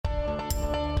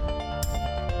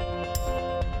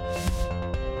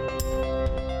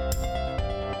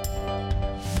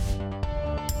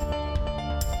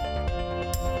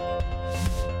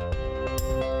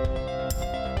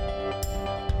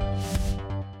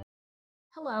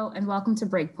Hello, and welcome to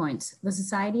Breakpoint, the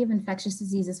Society of Infectious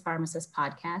Diseases Pharmacists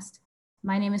podcast.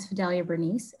 My name is Fidelia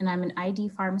Bernice, and I'm an ID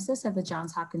pharmacist at the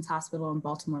Johns Hopkins Hospital in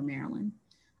Baltimore, Maryland.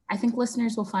 I think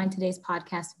listeners will find today's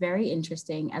podcast very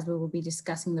interesting as we will be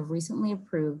discussing the recently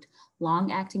approved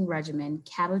long-acting regimen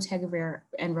cabotegravir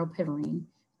and rilpivirine,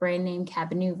 brand name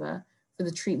Cabenuva, for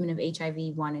the treatment of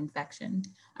HIV-1 infection.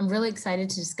 I'm really excited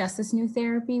to discuss this new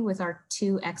therapy with our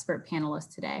two expert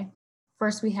panelists today.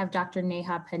 First, we have Dr.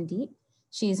 Neha Pandit.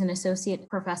 She is an associate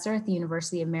professor at the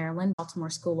University of Maryland, Baltimore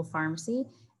School of Pharmacy,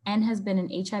 and has been an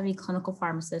HIV clinical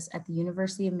pharmacist at the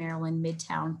University of Maryland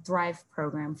Midtown Thrive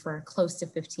program for close to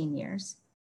 15 years.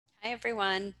 Hi,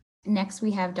 everyone. Next,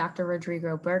 we have Dr.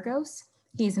 Rodrigo Burgos.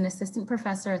 He is an assistant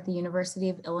professor at the University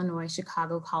of Illinois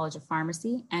Chicago College of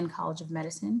Pharmacy and College of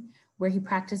Medicine, where he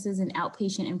practices in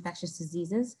outpatient infectious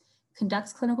diseases,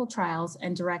 conducts clinical trials,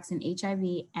 and directs an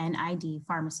HIV and ID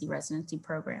pharmacy residency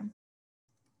program.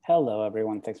 Hello,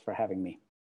 everyone. Thanks for having me.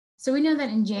 So we know that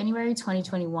in January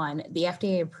 2021, the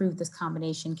FDA approved this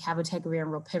combination cabotegravir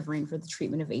and rilpivirine for the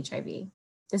treatment of HIV.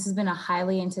 This has been a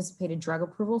highly anticipated drug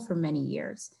approval for many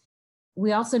years.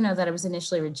 We also know that it was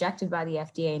initially rejected by the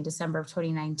FDA in December of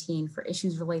 2019 for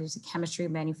issues related to chemistry,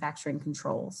 manufacturing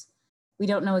controls. We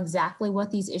don't know exactly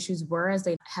what these issues were as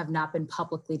they have not been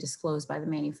publicly disclosed by the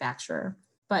manufacturer.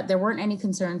 But there weren't any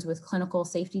concerns with clinical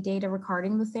safety data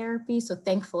regarding the therapy. So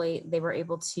thankfully, they were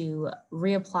able to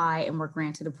reapply and were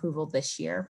granted approval this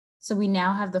year. So we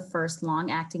now have the first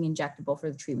long-acting injectable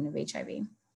for the treatment of HIV.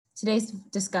 Today's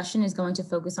discussion is going to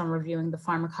focus on reviewing the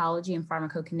pharmacology and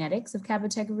pharmacokinetics of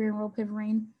cabotegravir and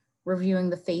rilpivirine, reviewing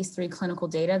the phase 3 clinical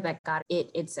data that got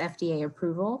its FDA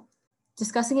approval,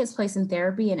 discussing its place in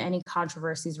therapy and any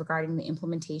controversies regarding the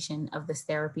implementation of this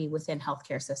therapy within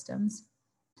healthcare systems.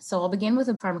 So I'll begin with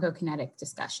a pharmacokinetic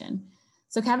discussion.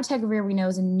 So cabotegravir, we know,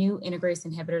 is a new integrase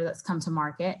inhibitor that's come to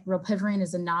market. Rilpivirine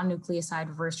is a non-nucleoside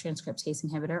reverse transcriptase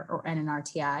inhibitor, or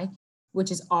NNRTI,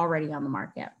 which is already on the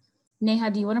market.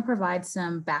 Neha, do you want to provide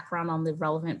some background on the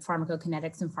relevant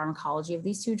pharmacokinetics and pharmacology of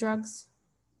these two drugs?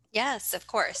 Yes, of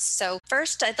course. So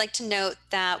first, I'd like to note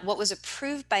that what was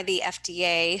approved by the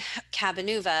FDA,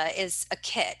 Cabenuva, is a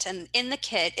kit. And in the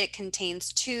kit, it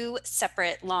contains two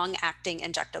separate long-acting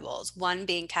injectables, one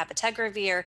being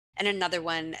cabotegravir and another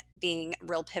one being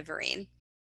rilpivirine.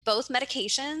 Both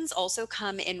medications also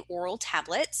come in oral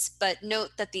tablets, but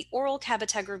note that the oral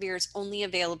cabotegravir is only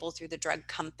available through the drug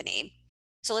company.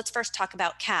 So let's first talk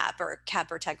about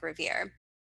cabotegravir.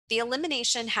 The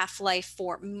elimination half-life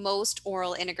for most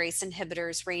oral integrase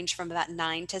inhibitors range from about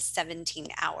 9 to 17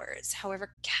 hours.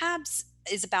 However, CAB's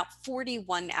is about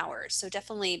 41 hours, so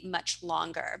definitely much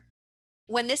longer.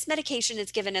 When this medication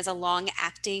is given as a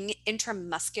long-acting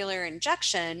intramuscular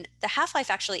injection, the half-life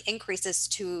actually increases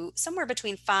to somewhere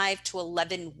between 5 to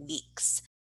 11 weeks.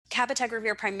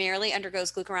 Cabotegravir primarily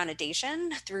undergoes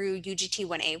glucuronidation through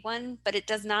UGT1A1, but it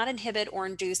does not inhibit or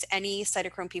induce any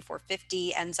cytochrome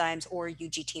P450 enzymes or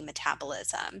UGT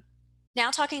metabolism. Now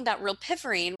talking about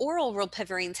rilpivirine, oral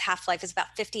rilpivirine's half-life is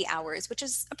about 50 hours, which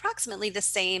is approximately the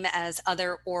same as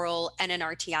other oral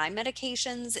NNRTI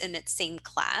medications in its same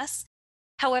class.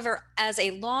 However, as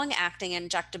a long-acting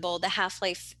injectable, the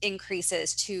half-life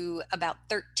increases to about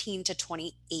 13 to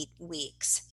 28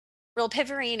 weeks.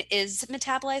 Rilpivirine is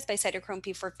metabolized by cytochrome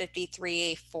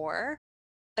P450-3A4,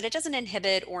 but it doesn't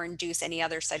inhibit or induce any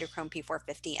other cytochrome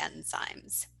P450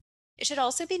 enzymes. It should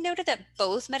also be noted that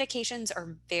both medications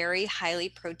are very highly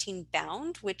protein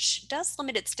bound, which does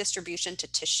limit its distribution to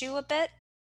tissue a bit.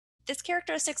 This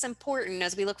characteristic is important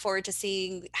as we look forward to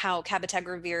seeing how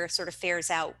cabotegravir sort of fares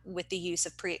out with the use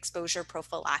of pre-exposure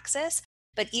prophylaxis.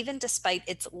 But even despite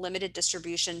its limited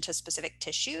distribution to specific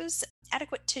tissues,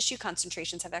 adequate tissue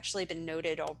concentrations have actually been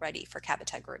noted already for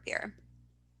cabotegravir.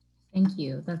 Thank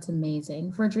you. That's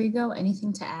amazing. Rodrigo,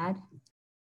 anything to add?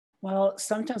 Well,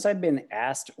 sometimes I've been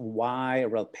asked why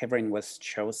rilpivirine was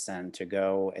chosen to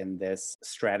go in this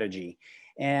strategy.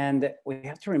 And we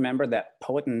have to remember that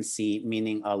potency,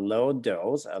 meaning a low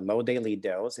dose, a low daily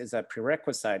dose, is a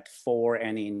prerequisite for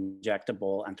any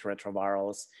injectable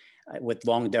antiretrovirals with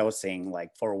long dosing,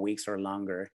 like 4 weeks or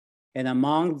longer. And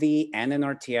among the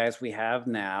NNRTIs we have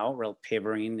now,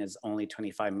 rilpivirine is only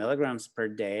 25 milligrams per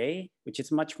day, which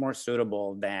is much more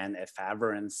suitable than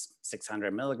efavirenz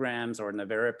 600 milligrams or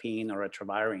nevirapine or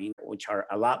etravirine, which are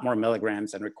a lot more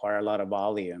milligrams and require a lot of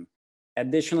volume.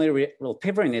 Additionally,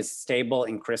 rilpivirine is stable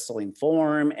in crystalline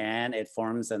form, and it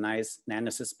forms a nice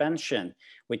nanosuspension,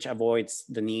 which avoids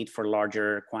the need for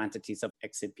larger quantities of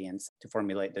excipients to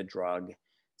formulate the drug.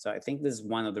 So I think this is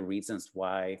one of the reasons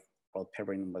why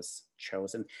rilpivirine was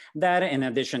chosen. That, in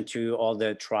addition to all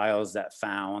the trials that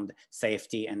found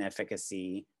safety and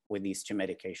efficacy with these two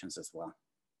medications as well.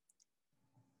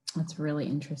 That's really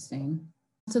interesting.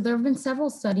 So there have been several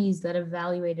studies that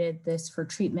evaluated this for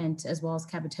treatment as well as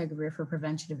cabotegravir for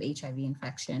prevention of HIV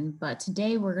infection. But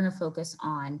today we're going to focus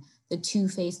on the two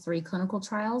phase 3 clinical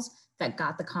trials that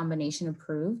got the combination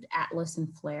approved, ATLAS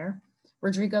and FLAIR.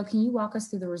 Rodrigo, can you walk us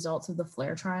through the results of the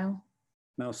FLAIR trial?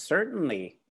 Most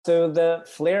certainly. So the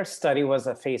FLAIR study was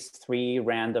a phase 3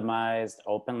 randomized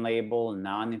open label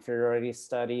non-inferiority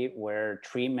study where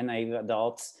treatment-naive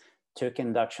adults took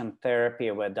induction therapy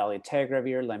with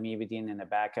dolutegravir, lamivudine, and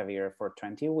abacavir for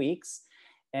 20 weeks.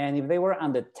 And if they were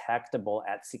undetectable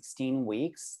at 16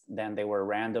 weeks, then they were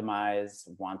randomized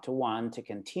 1-to-1 to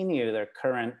continue their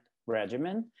current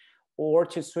regimen or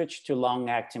to switch to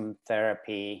long-acting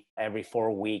therapy every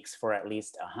 4 weeks for at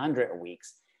least 100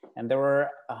 weeks. And there were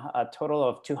a total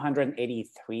of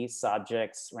 283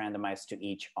 subjects randomized to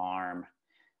each arm.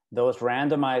 Those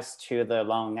randomized to the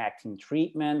long-acting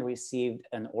treatment received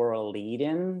an oral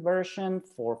lead-in version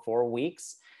for 4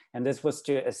 weeks. And this was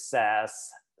to assess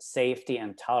safety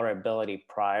and tolerability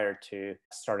prior to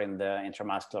starting the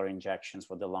intramuscular injections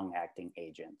with the long-acting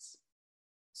agents.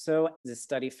 So the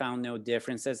study found no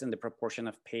differences in the proportion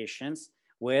of patients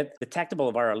with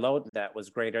detectable viral load that was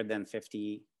greater than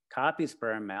 50 copies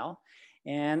per ml.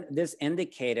 And this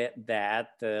indicated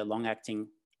that the long-acting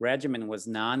regimen was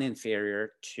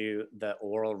non-inferior to the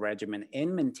oral regimen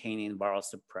in maintaining viral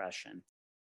suppression.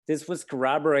 This was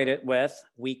corroborated with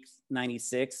week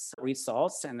 96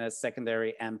 results and a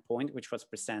secondary endpoint, which was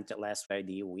presented last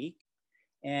Friday week,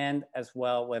 and as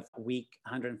well with week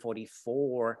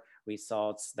 144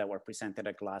 results that were presented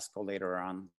at Glasgow later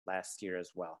on last year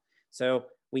as well. So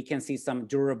we can see some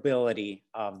durability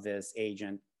of this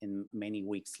agent in many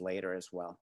weeks later as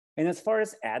well. And as far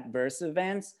as adverse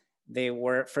events, they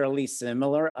were fairly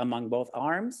similar among both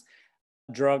arms.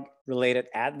 Drug-related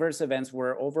adverse events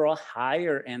were overall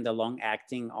higher in the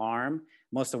long-acting arm,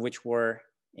 most of which were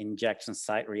injection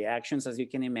site reactions, as you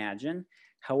can imagine.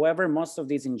 However, most of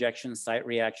these injection site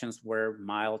reactions were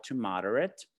mild to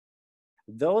moderate.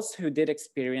 Those who did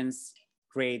experience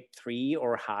grade 3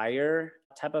 or higher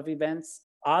type of events,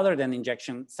 other than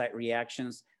injection site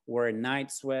reactions, were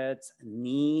night sweats,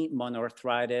 knee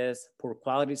monoarthritis, poor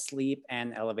quality sleep,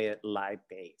 and elevated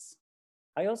lipase.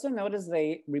 I also noticed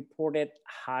they reported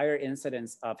higher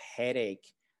incidence of headache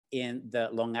in the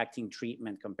long-acting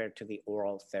treatment compared to the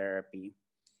oral therapy.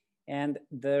 And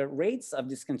the rates of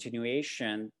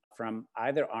discontinuation from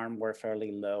either arm were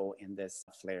fairly low in this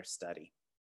FLAIR study.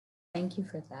 Thank you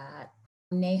for that.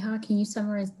 Neha, can you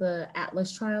summarize the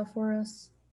ATLAS trial for us?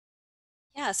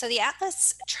 Yeah, so the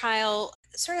ATLAS trial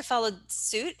sort of followed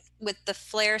suit with the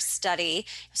FLAIR study.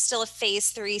 It was still a phase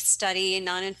 3 study,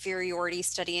 non-inferiority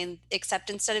study, and except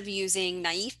instead of using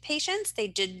naive patients, they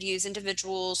did use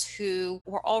individuals who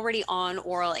were already on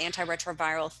oral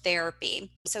antiretroviral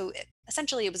therapy. So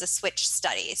essentially it was a switch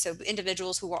study. So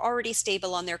individuals who were already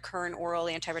stable on their current oral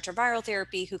antiretroviral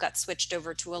therapy who got switched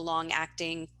over to a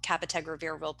long-acting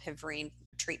cabotegravir rilpivirine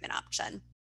treatment option.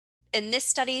 In this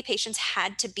study, patients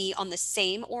had to be on the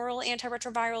same oral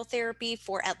antiretroviral therapy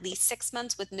for at least 6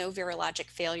 months with no virologic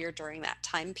failure during that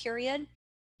time period.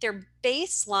 Their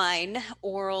baseline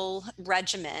oral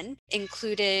regimen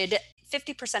included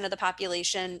 50% of the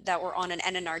population that were on an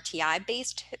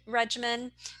NNRTI-based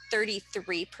regimen,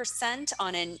 33%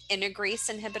 on an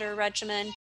integrase inhibitor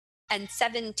regimen, and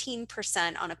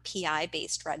 17% on a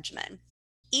PI-based regimen.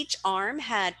 Each arm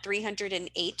had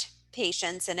 308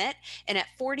 patients in it, and at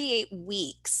 48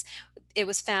 weeks, it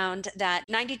was found that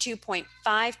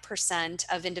 92.5%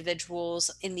 of individuals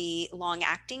in the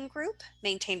long-acting group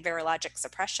maintained virologic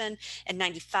suppression, and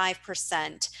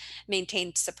 95%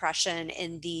 maintained suppression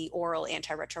in the oral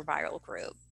antiretroviral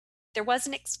group. There was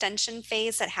an extension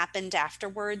phase that happened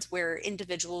afterwards where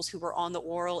individuals who were on the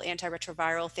oral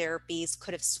antiretroviral therapies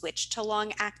could have switched to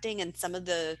long-acting, and some of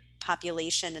the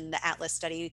population in the ATLAS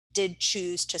study did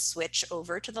choose to switch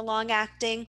over to the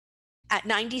long-acting. At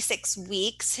 96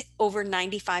 weeks, over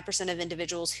 95% of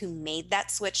individuals who made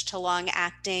that switch to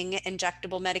long-acting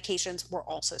injectable medications were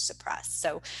also suppressed.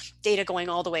 So data going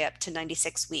all the way up to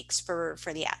 96 weeks for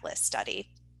the ATLAS study.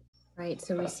 Right,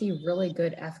 so we see really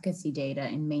good efficacy data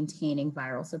in maintaining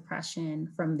viral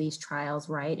suppression from these trials,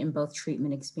 right, in both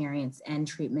treatment experienced and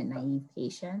treatment naive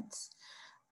patients.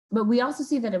 But we also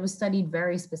see that it was studied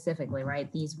very specifically, right?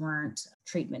 These weren't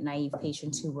treatment naive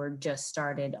patients who were just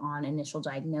started on initial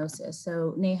diagnosis.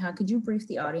 So Neha, could you brief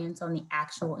the audience on the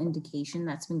actual indication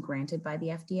that's been granted by the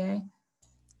FDA?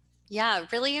 Yeah,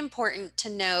 really important to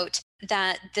note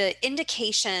that the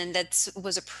indication that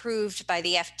was approved by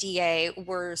the FDA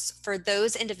was for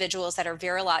those individuals that are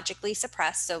virologically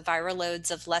suppressed, so viral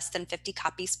loads of less than 50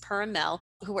 copies per ml,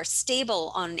 who are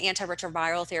stable on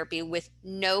antiretroviral therapy with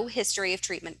no history of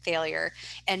treatment failure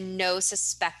and no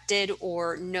suspected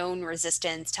or known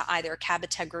resistance to either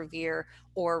cabotegravir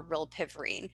or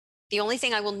rilpivirine. The only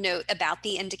thing I will note about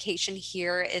the indication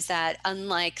here is that,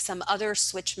 unlike some other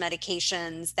switch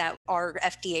medications that are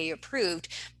FDA approved,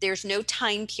 there's no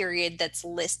time period that's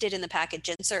listed in the package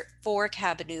insert for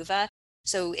Cabenuva.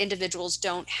 So individuals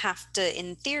don't have to,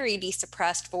 in theory, be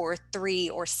suppressed for 3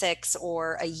 or 6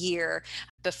 or a year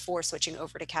before switching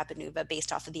over to Cabenuva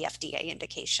based off of the FDA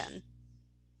indication.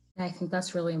 I think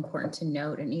that's really important to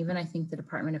note. And even I think the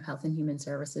Department of Health and Human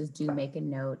Services do make a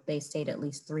note. They state at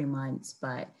least 3 months,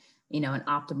 but an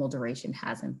optimal duration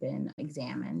hasn't been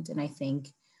examined. And I think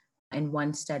in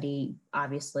one study,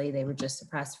 obviously they were just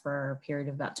suppressed for a period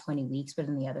of about 20 weeks, but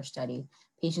in the other study,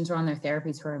 patients were on their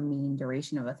therapies for a mean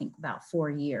duration of, I think, about 4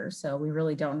 years. So we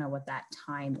really don't know what that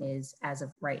time is as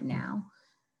of right now.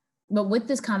 But with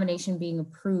this combination being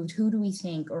approved, who do we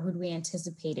think, or who do we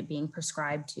anticipate it being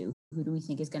prescribed to? Who do we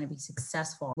think is going to be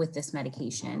successful with this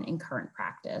medication in current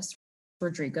practice?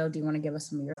 Rodrigo, do you want to give us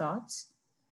some of your thoughts?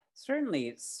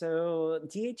 Certainly. So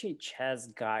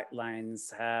DHHS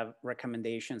guidelines have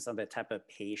recommendations on the type of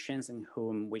patients in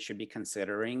whom we should be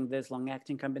considering this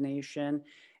long-acting combination.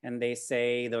 And they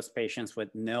say those patients with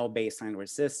no baseline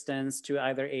resistance to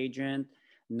either agent,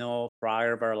 no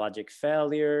prior virologic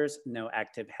failures, no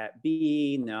active Hep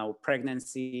B, no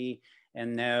pregnancy,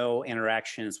 and no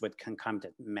interactions with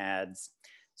concomitant meds.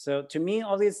 So to me,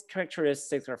 all these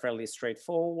characteristics are fairly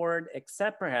straightforward,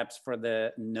 except perhaps for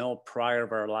the no prior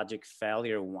virologic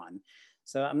failure one.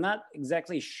 So I'm not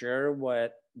exactly sure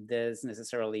what this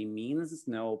necessarily means.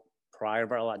 No prior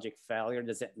virologic failure.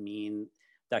 Does it mean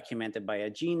documented by a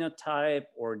genotype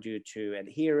or due to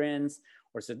adherence?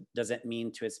 Or does it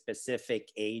mean to a specific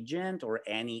agent or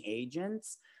any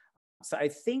agents? So I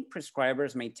think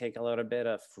prescribers may take a little bit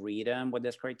of freedom with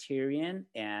this criterion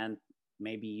and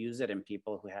maybe use it in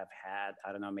people who have had,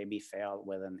 I don't know, maybe failed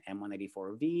with an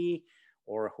M184V,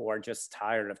 or who are just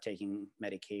tired of taking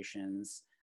medications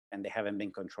and they haven't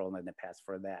been controlled in the past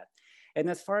for that. And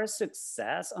as far as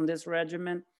success on this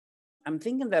regimen, I'm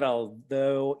thinking that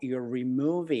although you're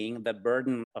removing the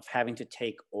burden of having to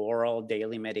take oral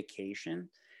daily medication,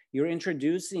 you're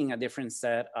introducing a different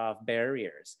set of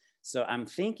barriers. So I'm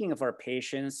thinking of our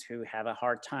patients who have a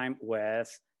hard time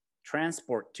with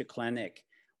transport to clinic,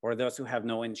 or those who have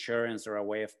no insurance or a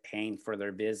way of paying for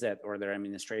their visit or their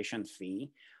administration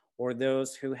fee, or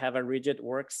those who have a rigid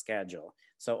work schedule.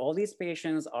 So all these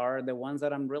patients are the ones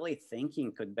that I'm really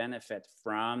thinking could benefit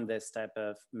from this type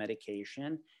of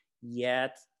medication.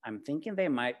 Yet I'm thinking they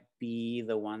might be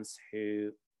the ones who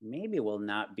maybe will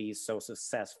not be so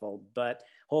successful, but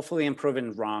hopefully I'm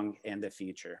proven wrong in the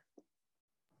future.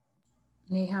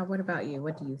 Neha, what about you?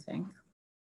 What do you think?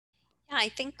 Yeah, I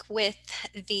think with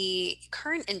the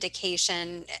current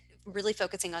indication, really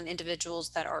focusing on individuals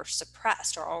that are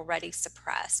suppressed or already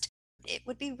suppressed, it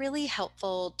would be really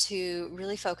helpful to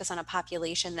really focus on a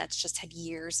population that's just had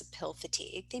years of pill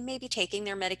fatigue. They may be taking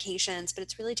their medications, but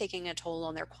it's really taking a toll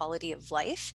on their quality of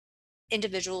life.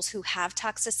 Individuals who have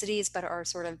toxicities but are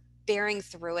sort of bearing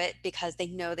through it because they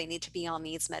know they need to be on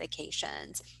these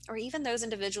medications, or even those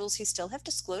individuals who still have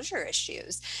disclosure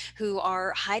issues, who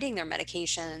are hiding their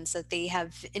medications, that they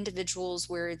have individuals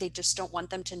where they just don't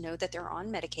want them to know that they're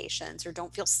on medications or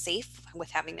don't feel safe with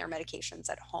having their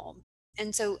medications at home.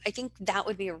 And so I think that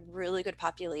would be a really good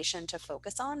population to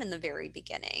focus on in the very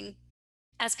beginning.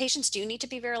 As patients do need to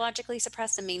be virologically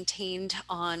suppressed and maintained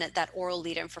on that oral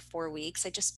lead-in for 4 weeks, I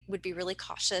just would be really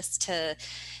cautious to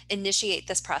initiate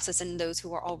this process in those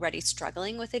who are already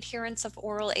struggling with adherence of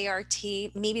oral ART.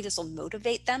 Maybe this will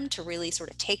motivate them to really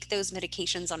sort of take those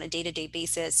medications on a day-to-day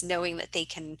basis, knowing that they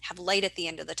can have light at the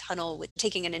end of the tunnel with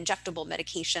taking an injectable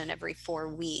medication every 4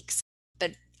 weeks.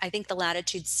 But I think the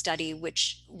Latitude study,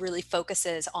 which really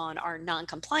focuses on our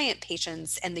non-compliant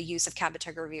patients and the use of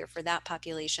cabotegravir for that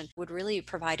population, would really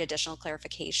provide additional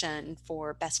clarification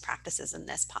for best practices in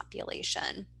this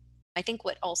population. I think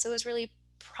what also is really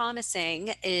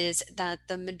promising is that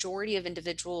the majority of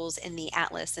individuals in the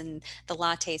Atlas and the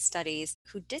Latte studies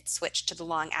who did switch to the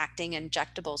long-acting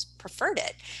injectables preferred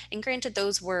it. And granted,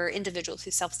 those were individuals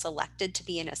who self-selected to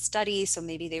be in a study, so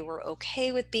maybe they were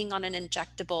okay with being on an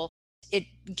injectable. it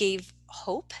gave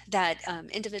hope that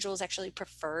individuals actually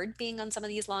preferred being on some of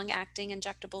these long acting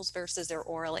injectables versus their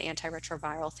oral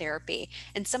antiretroviral therapy.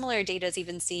 And similar data is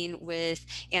even seen with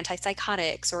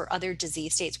antipsychotics or other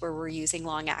disease states where we're using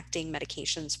long acting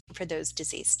medications for those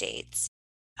disease states.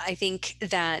 I think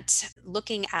that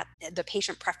looking at the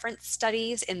patient preference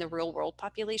studies in the real world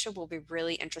population will be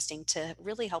really interesting to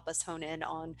really help us hone in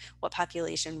on what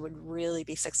population would really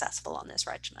be successful on this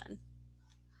regimen.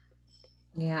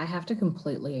 Yeah, I have to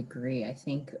completely agree. I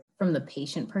think from the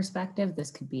patient perspective,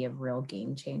 this could be a real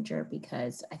game changer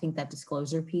because I think that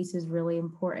disclosure piece is really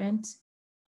important.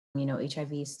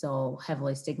 HIV is still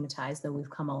heavily stigmatized, though we've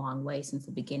come a long way since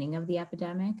the beginning of the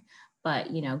epidemic.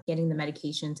 But, getting the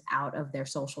medications out of their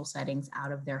social settings,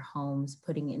 out of their homes,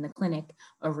 putting it in the clinic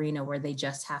arena where they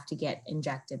just have to get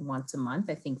injected once a month,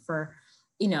 I think for,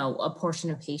 a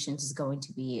portion of patients is going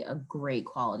to be a great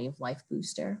quality of life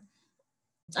booster.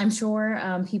 I'm sure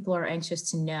people are anxious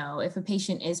to know if a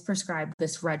patient is prescribed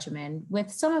this regimen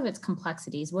with some of its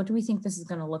complexities, what do we think this is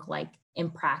going to look like in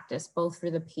practice, both for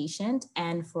the patient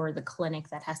and for the clinic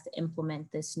that has to implement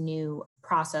this new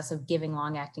process of giving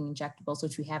long acting injectables,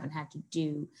 which we haven't had to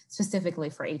do specifically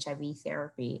for HIV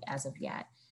therapy as of yet?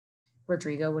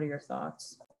 Rodrigo, what are your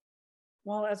thoughts?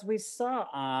 Well, as we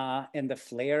saw in the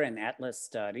FLAIR and ATLAS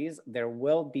studies, there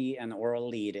will be an oral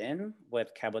lead-in with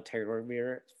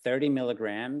cabotegravir 30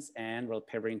 milligrams and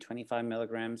rilpivirine 25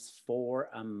 milligrams for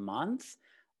a month,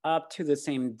 up to the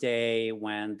same day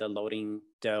when the loading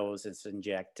dose is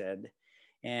injected.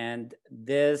 And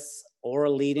this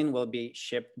oral lead-in will be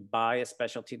shipped by a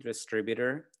specialty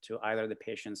distributor to either the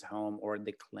patient's home or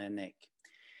the clinic.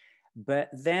 But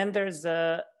then there's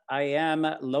a IM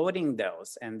loading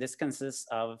dose, and this consists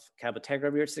of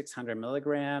cabotegravir 600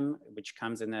 milligram, which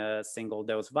comes in a single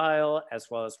dose vial, as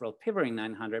well as rilpivirine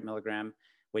 900 milligram,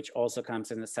 which also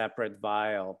comes in a separate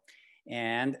vial.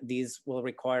 And these will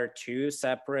require 2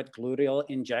 separate gluteal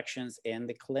injections in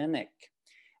the clinic.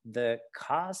 The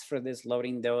cost for this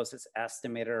loading dose is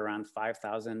estimated around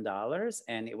 $5,000,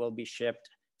 and it will be shipped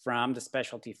from the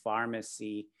specialty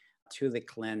pharmacy to the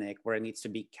clinic where it needs to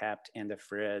be kept in the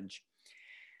fridge.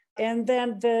 And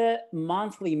then the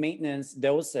monthly maintenance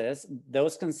doses,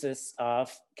 those consist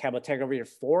of cabotegravir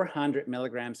 400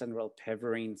 milligrams and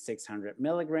rilpivirine 600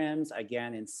 milligrams,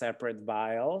 again in separate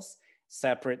vials,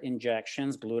 separate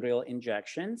injections, gluteal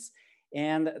injections.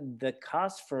 And the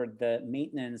cost for the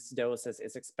maintenance doses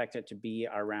is expected to be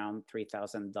around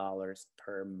 $3,000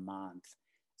 per month.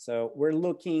 So we're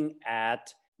looking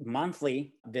at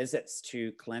monthly visits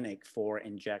to clinic for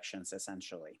injections,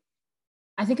 essentially.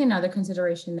 I think another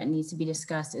consideration that needs to be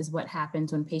discussed is what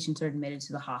happens when patients are admitted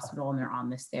to the hospital and they're on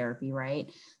this therapy,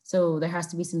 right? So there has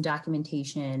to be some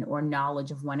documentation or knowledge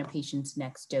of when a patient's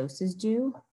next dose is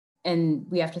due. And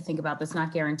we have to think about this,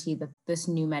 not guaranteed that this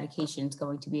new medication is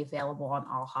going to be available on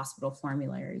all hospital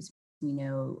formularies. We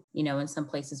know, in some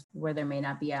places where there may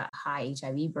not be a high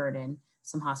HIV burden,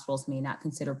 some hospitals may not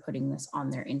consider putting this on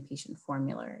their inpatient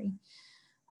formulary.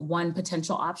 One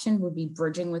potential option would be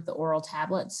bridging with the oral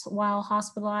tablets while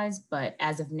hospitalized, but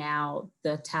as of now,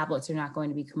 the tablets are not going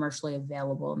to be commercially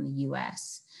available in the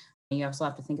US. You also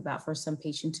have to think about for some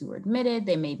patients who are admitted,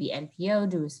 they may be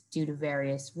NPO due to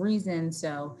various reasons.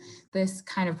 So this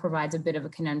kind of provides a bit of a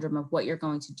conundrum of what you're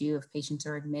going to do if patients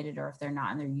are admitted or if they're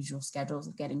not in their usual schedules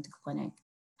of getting to clinic.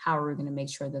 How are we going to make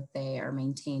sure that they are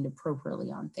maintained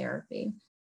appropriately on therapy?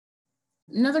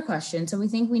 Another question. So we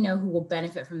think we know who will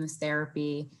benefit from this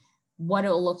therapy, what it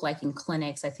will look like in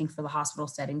clinics. I think for the hospital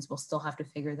settings, we'll still have to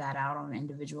figure that out on an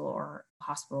individual or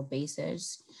hospital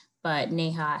basis. But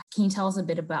Neha, can you tell us a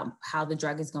bit about how the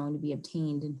drug is going to be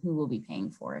obtained and who will be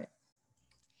paying for it?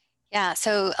 Yeah,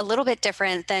 so a little bit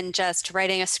different than just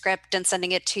writing a script and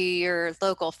sending it to your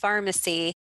local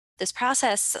pharmacy. This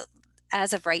process,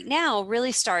 as of right now,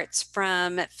 really starts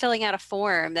from filling out a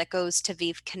form that goes to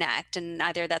Vive Connect, and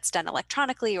either that's done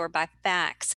electronically or by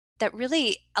fax. That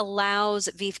really allows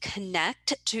Vive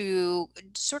Connect to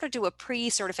sort of do a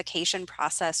pre-certification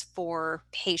process for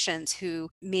patients who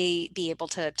may be able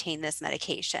to obtain this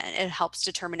medication. It helps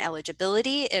determine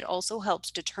eligibility. It also helps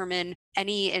determine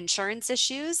any insurance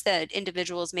issues that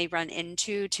individuals may run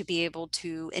into to be able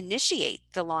to initiate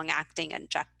the long-acting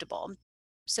injectable.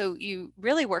 So you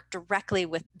really work directly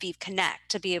with Vive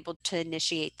Connect to be able to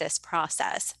initiate this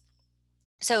process.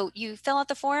 So you fill out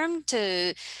the form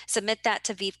to submit that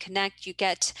to Vive Connect. You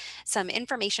get some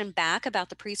information back about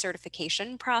the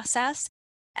pre-certification process.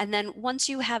 And then once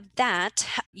you have that,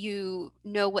 you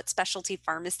know what specialty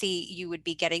pharmacy you would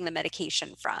be getting the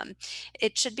medication from.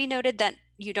 It should be noted that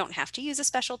you don't have to use a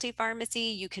specialty pharmacy.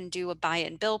 You can do a buy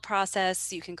and bill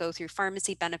process. You can go through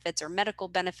pharmacy benefits or medical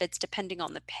benefits depending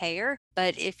on the payer.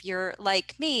 But if you're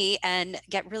like me and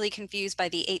get really confused by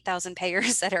the 8,000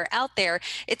 payers that are out there,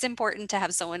 it's important to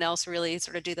have someone else really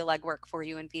sort of do the legwork for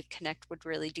you, and Vive Connect would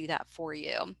really do that for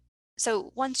you.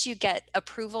 So once you get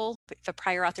approval, if a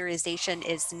prior authorization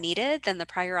is needed, then the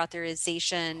prior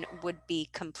authorization would be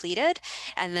completed,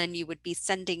 and then you would be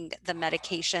sending the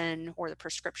medication or the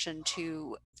prescription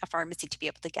to a pharmacy to be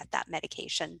able to get that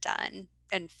medication done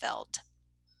and filled.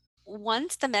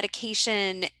 Once the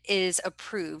medication is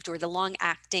approved, or the long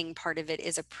acting part of it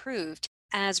is approved,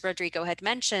 as Rodrigo had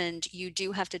mentioned, you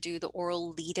do have to do the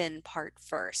oral lead in part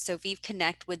first. So Vive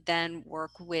Connect would then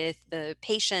work with the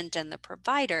patient and the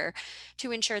provider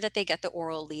to ensure that they get the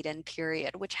oral lead in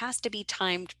period, which has to be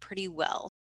timed pretty well.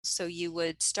 So you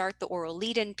would start the oral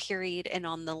lead in period, and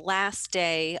on the last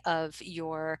day of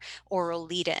your oral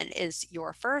lead in is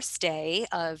your first day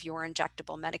of your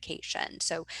injectable medication.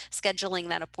 So scheduling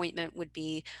that appointment would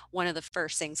be one of the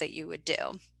first things that you would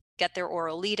do. Get their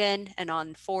oral lead in, and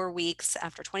on 4 weeks,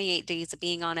 after 28 days of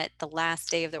being on it, the last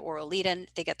day of the oral lead in,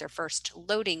 they get their first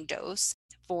loading dose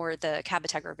for the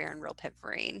cabotegravir and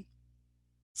rilpivirine.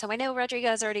 So I know Rodrigo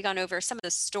has already gone over some of the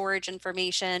storage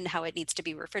information, how it needs to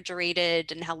be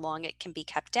refrigerated and how long it can be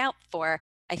kept out for.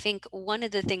 I think one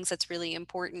of the things that's really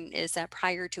important is that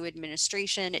prior to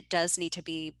administration, it does need to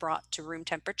be brought to room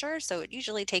temperature. So it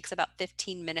usually takes about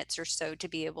 15 minutes or so to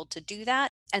be able to do that.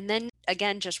 And then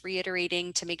again, just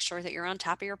reiterating to make sure that you're on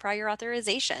top of your prior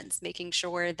authorizations, making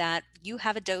sure that you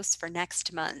have a dose for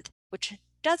next month, which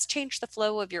does change the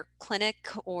flow of your clinic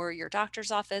or your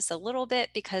doctor's office a little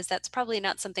bit, because that's probably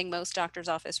not something most doctor's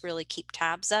office really keep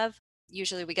tabs of.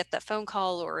 Usually we get the phone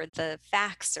call or the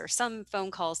fax or some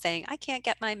phone call saying, I can't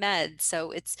get my meds.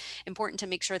 So it's important to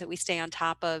make sure that we stay on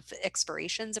top of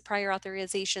expirations of prior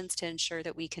authorizations to ensure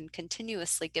that we can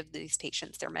continuously give these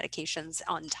patients their medications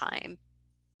on time.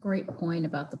 Great point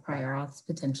about the prior auths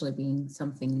potentially being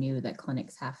something new that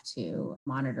clinics have to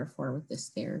monitor for with this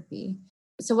therapy.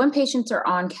 So when patients are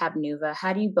on Cabenuva,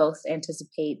 how do you both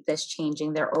anticipate this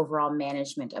changing their overall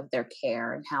management of their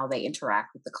care and how they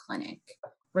interact with the clinic?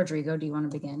 Rodrigo, do you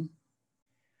want to begin?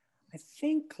 I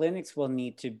think clinics will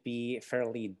need to be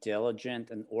fairly diligent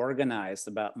and organized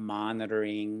about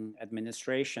monitoring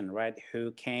administration, right?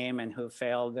 Who came and who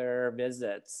failed their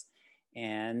visits,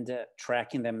 and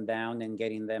tracking them down and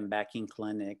getting them back in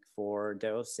clinic for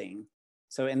dosing.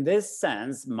 So in this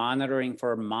sense, monitoring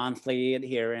for monthly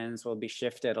adherence will be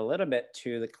shifted a little bit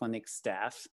to the clinic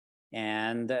staff,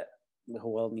 and who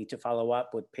will need to follow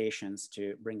up with patients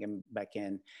to bring them back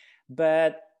in.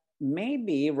 But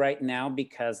maybe right now,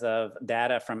 because of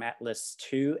data from Atlas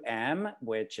 2M,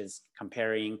 which is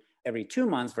comparing every 2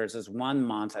 months versus 1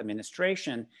 month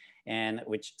administration, and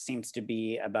which seems to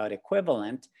be about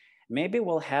equivalent, maybe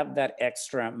we'll have that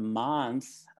extra month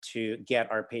to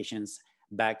get our patients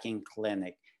back in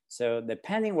clinic. So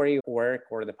depending where you work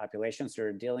or the populations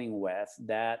you're dealing with,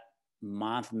 that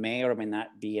month may or may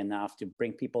not be enough to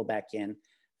bring people back in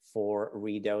for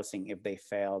redosing if they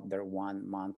failed their 1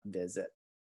 month visit.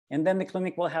 And then the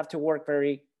clinic will have to work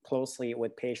very closely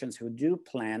with patients who do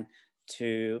plan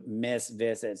to miss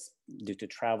visits due to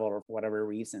travel or whatever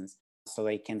reasons, so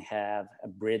they can have a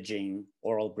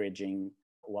oral bridging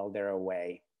while they're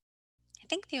away. I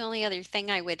think the only other thing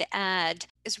I would add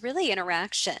is really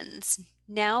interactions.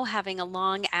 Now, having a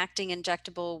long acting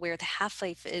injectable where the half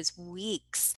life is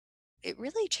weeks, it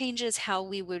really changes how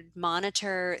we would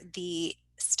monitor the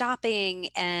stopping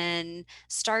and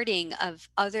starting of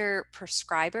other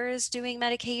prescribers doing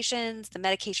medications, the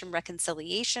medication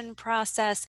reconciliation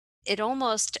process. It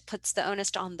almost puts the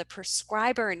onus on the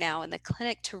prescriber now in the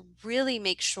clinic to really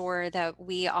make sure that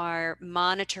we are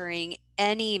monitoring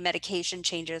any medication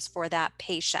changes for that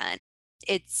patient.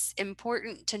 It's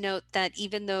important to note that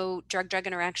even though drug-drug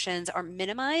interactions are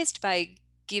minimized by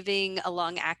giving a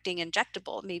long-acting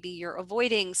injectable, maybe you're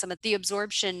avoiding some of the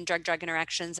absorption drug-drug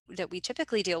interactions that we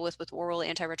typically deal with oral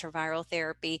antiretroviral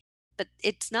therapy, but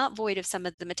it's not void of some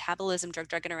of the metabolism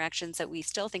drug-drug interactions that we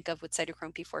still think of with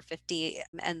cytochrome P450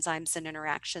 enzymes and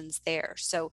interactions there.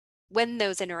 So when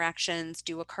those interactions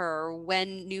do occur,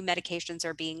 when new medications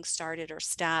are being started or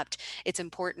stopped, it's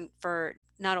important for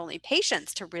not only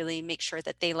patients to really make sure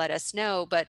that they let us know,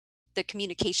 but the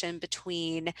communication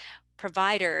between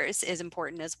providers is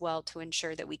important as well to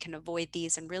ensure that we can avoid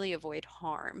these and really avoid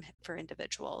harm for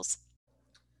individuals.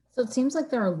 So it seems like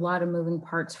there are a lot of moving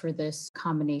parts for this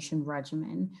combination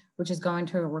regimen, which is going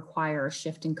to require a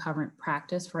shift in current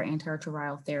practice for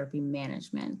antiretroviral therapy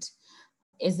management.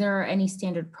 Is there any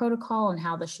standard protocol on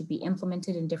how this should be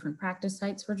implemented in different practice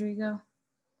sites, Rodrigo?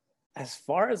 As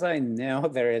far as I know,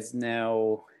 there is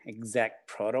no exact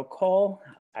protocol.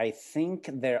 I think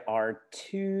there are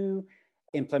two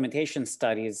implementation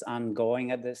studies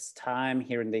ongoing at this time.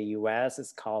 Here in the US,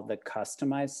 it's called the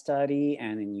Customized study,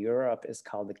 and in Europe, it's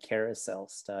called the Carousel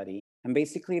study. And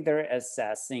basically, they're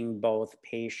assessing both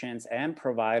patients and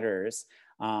providers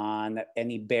on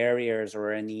any barriers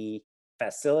or any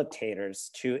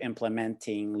facilitators to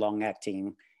implementing long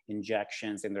acting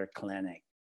injections in their clinic.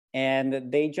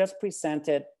 And they just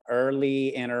presented early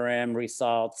interim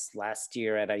results last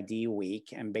year at ID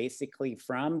Week. And basically,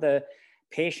 from the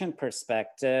patient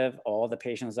perspective, all the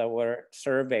patients that were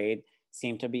surveyed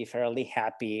seemed to be fairly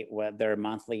happy with their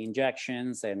monthly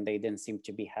injections, and they didn't seem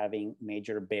to be having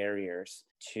major barriers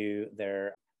to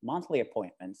their monthly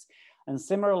appointments. And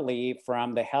similarly,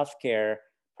 from the healthcare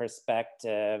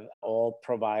perspective, all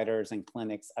providers and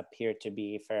clinics appear to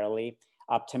be fairly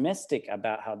optimistic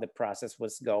about how the process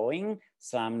was going.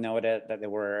 Some noted that they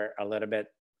were a little bit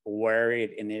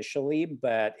worried initially,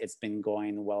 but it's been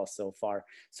going well so far.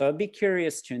 So I'd be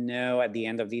curious to know at the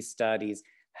end of these studies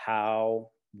how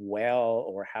well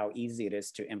or how easy it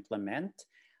is to implement,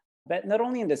 but not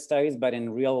only in the studies, but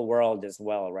in real world as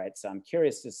well, right? So I'm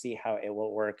curious to see how it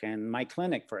will work in my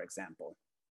clinic, for example.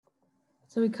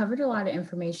 So we covered a lot of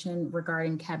information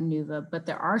regarding Cabenuva, but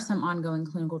there are some ongoing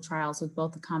clinical trials with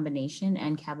both the combination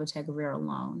and cabotegravir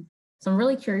alone. So I'm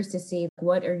really curious to see,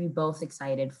 what are you both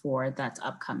excited for that's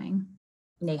upcoming?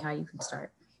 Neha, you can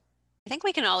start. I think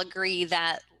we can all agree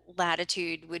that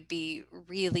Latitude would be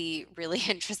really, really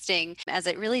interesting, as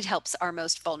it really helps our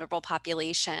most vulnerable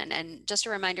population. And just a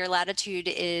reminder, Latitude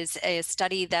is a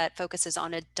study that focuses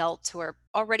on adults who are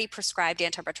already prescribed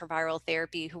antiretroviral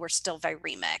therapy who are still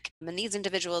viremic. And these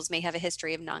individuals may have a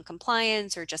history of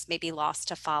noncompliance or just maybe lost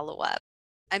to follow-up.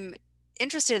 I'm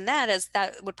interested in that, as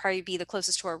that would probably be the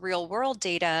closest to our real world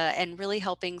data and really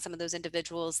helping some of those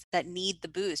individuals that need the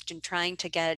boost and trying to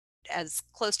get as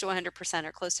close to 100%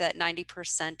 or close to that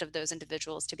 90% of those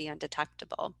individuals to be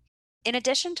undetectable. In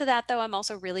addition to that, though, I'm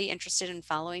also really interested in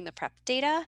following the PrEP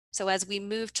data. So as we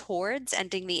move towards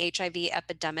ending the HIV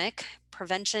epidemic,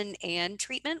 prevention and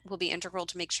treatment will be integral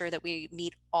to make sure that we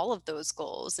meet all of those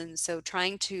goals. And so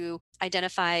trying to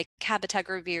identify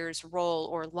cabotegravir's role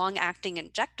or long-acting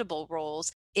injectable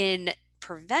roles in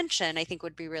prevention, I think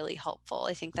would be really helpful.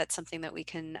 I think that's something that we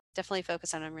can definitely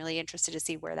focus on. I'm really interested to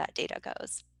see where that data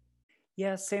goes.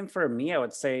 Yeah, same for me. I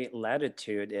would say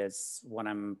Latitude is what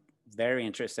I'm very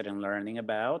interested in learning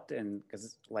about. And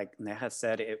because, like Neha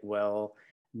said, it will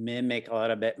mimic a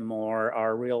little bit more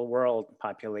our real world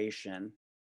population.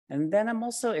 And then I'm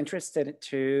also interested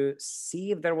to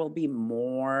see if there will be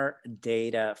more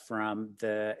data from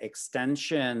the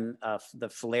extension of the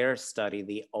FLAIR study,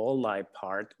 the OLI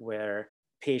part, where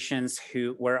patients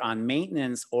who were on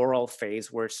maintenance oral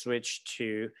phase were switched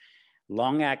to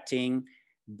long acting,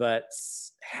 but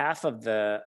half of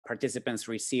the participants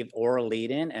received oral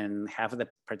lead-in and half of the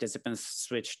participants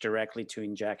switched directly to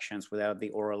injections without the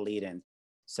oral lead-in.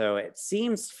 So it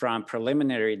seems from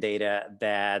preliminary data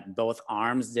that both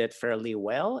arms did fairly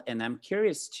well, and I'm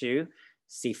curious to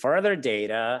see further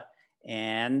data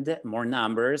and more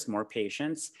numbers, more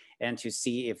patients, and to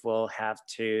see if we'll have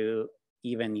to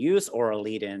even use oral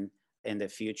lead-in in the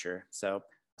future. So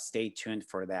stay tuned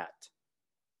for that.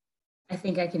 I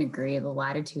think I can agree. The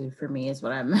Latitude for me is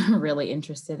what I'm really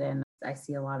interested in. I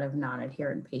see a lot of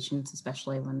non-adherent patients,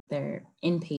 especially when they're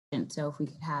inpatient. So if we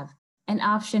could have an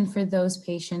option for those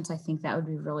patients, I think that would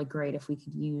be really great if we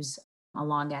could use a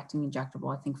long-acting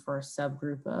injectable. I think for a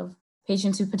subgroup of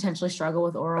patients who potentially struggle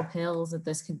with oral pills, that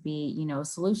this could be, a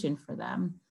solution for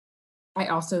them. I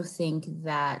also think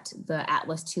that the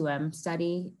Atlas 2M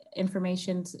study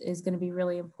information is going to be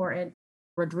really important.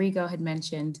 Rodrigo had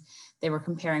mentioned they were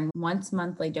comparing once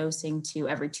monthly dosing to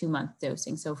every 2-month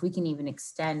dosing. So if we can even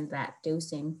extend that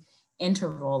dosing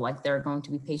interval, like there are going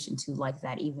to be patients who like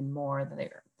that even more,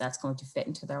 that's going to fit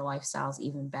into their lifestyles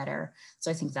even better.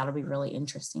 So I think that'll be really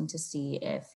interesting to see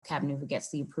if Cabenuva gets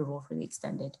the approval for the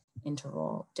extended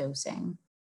interval dosing.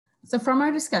 So from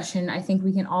our discussion, I think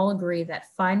we can all agree that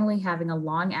finally having a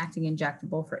long-acting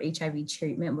injectable for HIV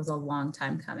treatment was a long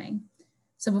time coming.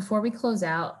 So before we close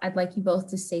out, I'd like you both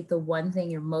to state the one thing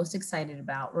you're most excited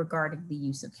about regarding the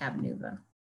use of Cabenuva.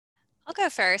 I'll go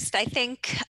first. I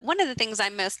think One of the things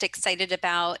I'm most excited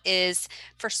about is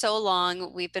for so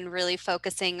long, we've been really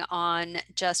focusing on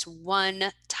just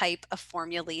one type of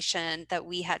formulation that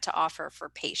we had to offer for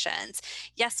patients.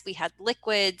 Yes, we had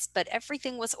liquids, but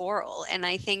everything was oral. And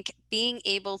I think being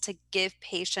able to give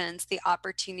patients the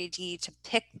opportunity to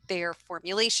pick their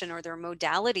formulation or their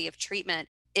modality of treatment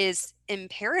is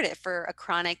imperative for a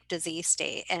chronic disease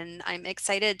state. And I'm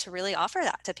excited to really offer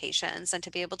that to patients and to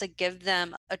be able to give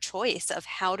them a choice of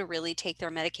how to really take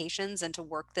their medications and to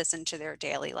work this into their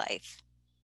daily life.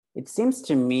 It seems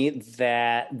to me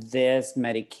that this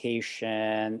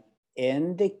medication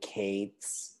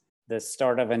indicates the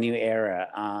start of a new era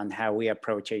on how we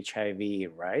approach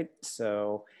HIV, right?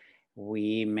 So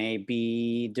we may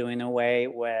be doing away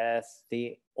with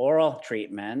the oral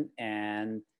treatment,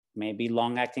 and maybe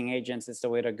long acting agents is the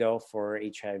way to go for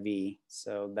HIV.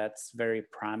 So that's very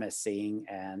promising.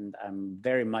 And I'm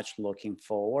very much looking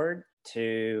forward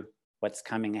to what's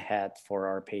coming ahead for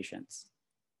our patients.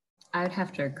 I would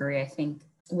have to agree. I think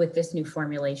with this new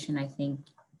formulation, I think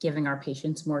giving our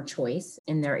patients more choice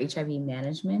in their HIV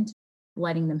management,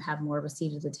 letting them have more of a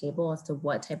seat at the table as to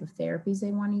what type of therapies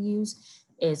they want to use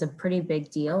is a pretty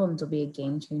big deal, and it'll be a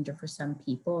game changer for some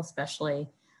people, especially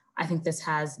I think this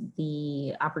has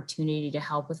the opportunity to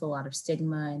help with a lot of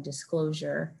stigma and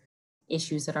disclosure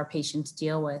issues that our patients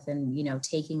deal with, and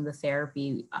taking the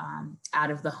therapy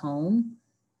out of the home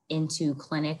into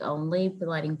clinic only, but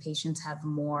letting patients have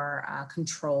more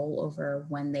control over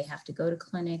when they have to go to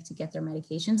clinic to get their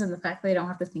medications, and the fact that they don't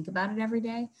have to think about it every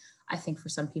day. I think for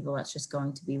some people that's just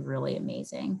going to be really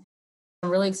amazing. I'm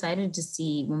really excited to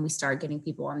see when we start getting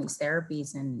people on these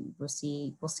therapies, and we'll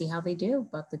see how they do,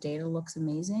 but the data looks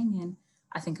amazing, and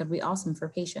I think it'll be awesome for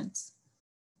patients.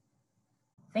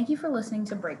 Thank you for listening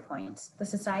to Breakpoints, the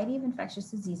Society of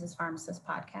Infectious Diseases Pharmacists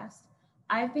podcast.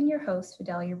 I've been your host,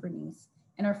 Fidelia Bernice,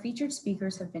 and our featured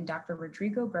speakers have been Dr.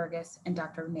 Rodrigo Burgess and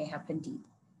Dr. Neha Pandit.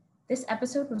 This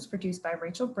episode was produced by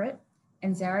Rachel Britt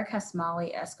and Zara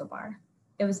Kasmali Escobar.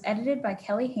 It was edited by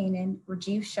Kelly Hainan,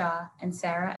 Rajiv Shah, and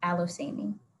Sarah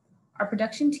Alosami. Our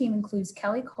production team includes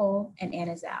Kelly Cole and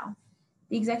Anna Zhao.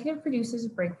 The executive producers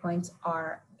of Breakpoints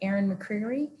are Aaron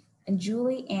McCreary and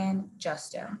Julie Ann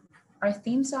Justo. Our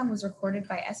theme song was recorded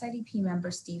by SIDP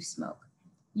member Steve Smoke.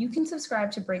 You can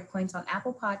subscribe to Breakpoints on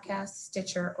Apple Podcasts,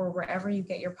 Stitcher, or wherever you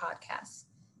get your podcasts.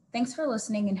 Thanks for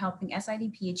listening and helping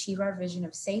SIDP achieve our vision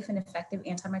of safe and effective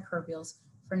antimicrobials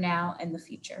for now and the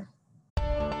future.